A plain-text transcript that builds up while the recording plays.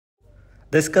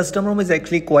This custom ROM is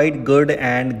actually quite good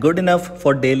and good enough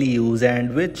for daily use,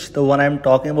 and which the one I'm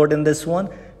talking about in this one,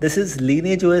 this is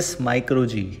LineageOS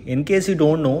microG. In case you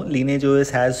don't know, LineageOS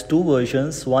has two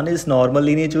versions. One is normal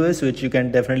LineageOS, which you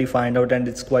can definitely find out and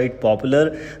it's quite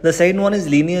popular. The second one is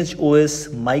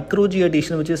LineageOS microG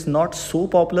edition, which is not so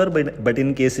popular, but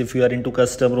in case if you are into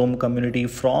custom ROM community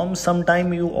from some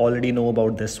time, you already know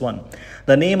about this one.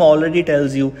 The name already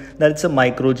tells you that it's a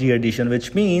microG edition,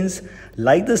 which means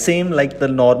like the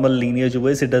normal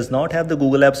LineageOS, it does not have the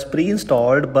Google Apps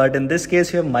pre-installed, but in this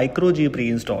case you have microG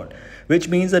pre-installed, which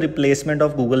means a replacement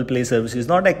of Google Play services.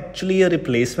 Not actually a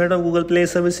replacement of Google Play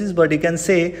services, but you can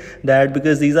say that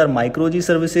because these are microG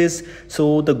services,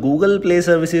 so the Google Play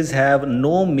services have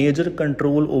no major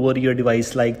control over your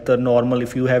device like the normal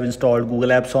if you have installed Google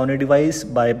Apps on your device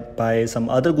by some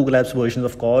other Google Apps versions,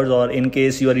 of course, or in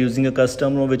case you are using a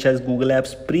custom ROM which has Google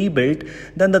Apps pre-built,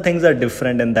 then the things are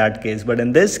different in that case. But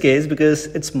in this case, because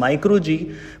it's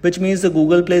microG, which means the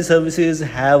Google Play services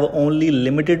have only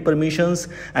limited permissions,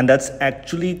 and that's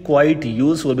actually quite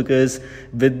useful because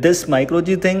with this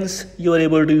microG things you are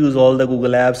able to use all the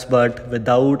Google apps but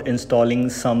without installing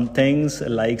some things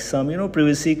like some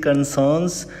privacy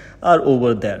concerns are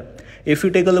over there. If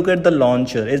you take a look at the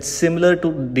launcher, it's similar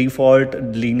to default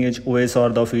LineageOS or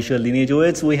the official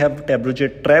LineageOS. We have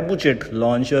Trebuchet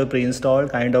launcher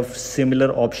pre-installed, kind of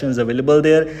similar options available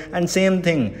there, and same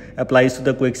thing applies to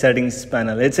the quick settings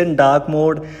panel. It's in dark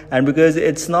mode, and because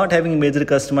it's not having major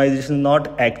customization,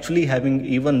 not actually having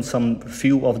even some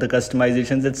few of the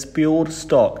customizations, it's pure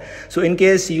stock. So in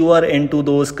case you are into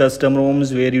those custom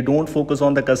ROMs where you don't focus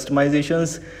on the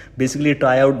customizations, basically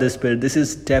try out this build. This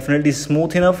is definitely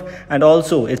smooth enough, and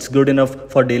also it's good enough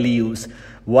for daily use.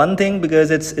 One thing, because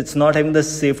it's not having the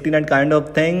safety net kind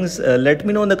of things, let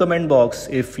me know in the comment box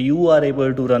if you are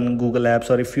able to run Google apps,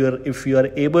 or if you are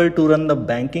able to run the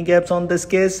banking apps on this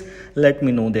case, let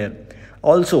me know there.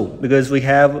 Also, because we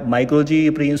have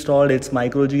microG pre-installed, it's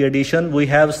microG edition, we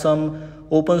have some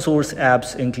open source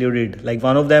apps included. Like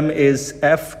one of them is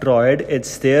FDroid,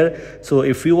 it's there. So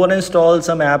if you want to install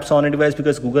some apps on a device,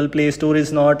 because Google Play Store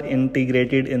is not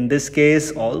integrated in this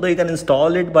case, although you can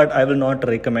install it, but I will not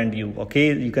recommend you.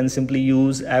 Okay, you can simply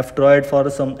use FDroid for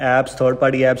some apps,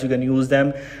 third-party apps, you can use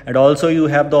them. And also you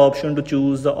have the option to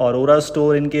choose the Aurora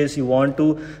Store in case you want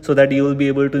to, so that you will be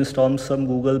able to install some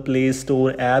Google Play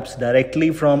Store apps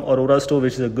directly from Aurora Store,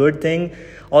 which is a good thing.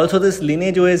 Also, this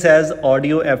LineageOS has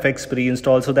AudioFX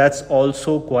pre-installed, so that's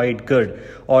also quite good.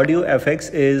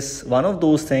 AudioFX is one of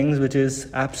those things which is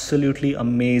absolutely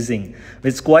amazing.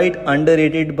 It's quite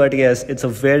underrated, but yes, it's a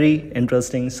very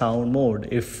interesting sound mode.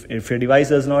 If your device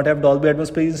does not have Dolby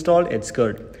Atmos pre-installed, it's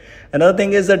good. Another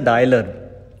thing is the dialer.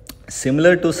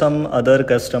 Similar to some other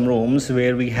custom ROMs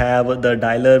where we have the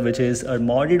dialer, which is a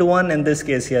modded one. In this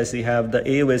case, yes, we have the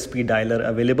AOSP dialer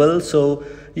available, so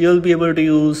you'll be able to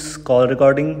use call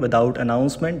recording without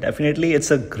announcement. Definitely,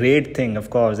 it's a great thing, of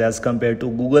course, as compared to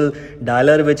Google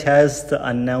dialer, which has the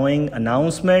annoying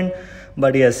announcement.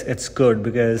 But yes, it's good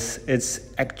because it's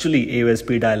actually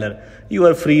AOSP dialer. You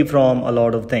are free from a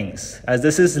lot of things. As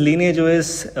this is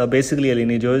LineageOS, basically a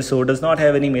LineageOS, so it does not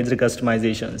have any major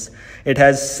customizations. It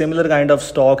has similar kind of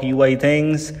stock UI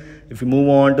things. If you move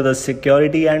on to the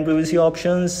security and privacy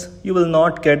options, you will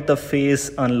not get the face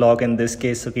unlock in this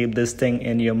case, so keep this thing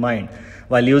in your mind.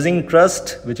 While using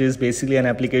Trust, which is basically an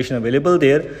application available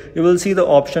there, you will see the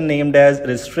option named as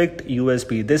Restrict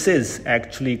USB. This is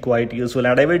actually quite useful,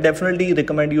 and I will definitely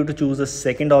recommend you to choose the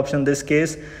second option in this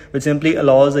case, which simply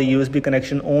allows a USB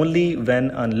connection only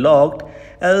when unlocked.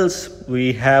 Else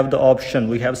we have the option,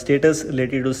 we have status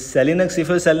related to Linux. If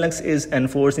your Linux is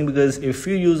enforcing, because if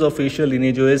you use official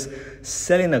LineageOS,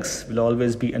 Linux will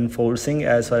always be enforcing.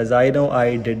 As far as I know,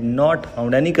 I did not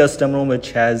found any custom ROM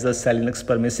which has a Linux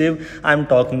permissive. I'm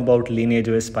talking about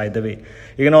LineageOS, by the way.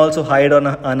 You can also hide or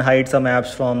unhide some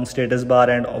apps from status bar,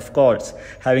 and of course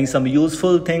having some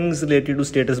useful things related to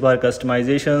status bar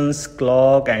customizations,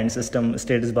 clock and system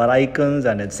status bar icons,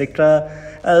 and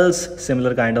etc. Else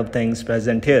similar kind of things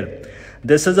present here.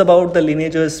 This is about the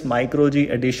LineageOS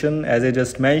microG edition. As I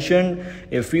just mentioned,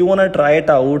 if you want to try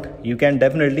it out, you can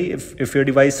definitely, if your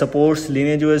device supports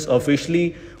LineageOS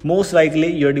officially, most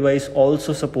likely your device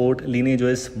also support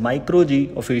LineageOS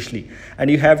microG officially, and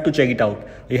you have to check it out.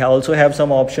 We also have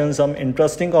some options, some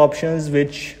interesting options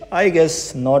which I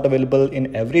guess not available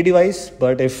in every device,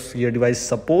 but if your device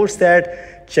supports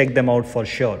that, check them out for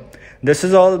sure. This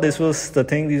is all. This was the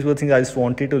thing. These were things I just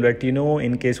wanted to let you know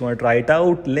in case you want to try it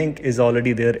out. Link is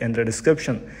already there in the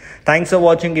description. Thanks for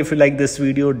watching. If you like this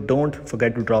video, don't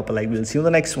forget to drop a like. We'll see you in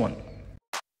the next one.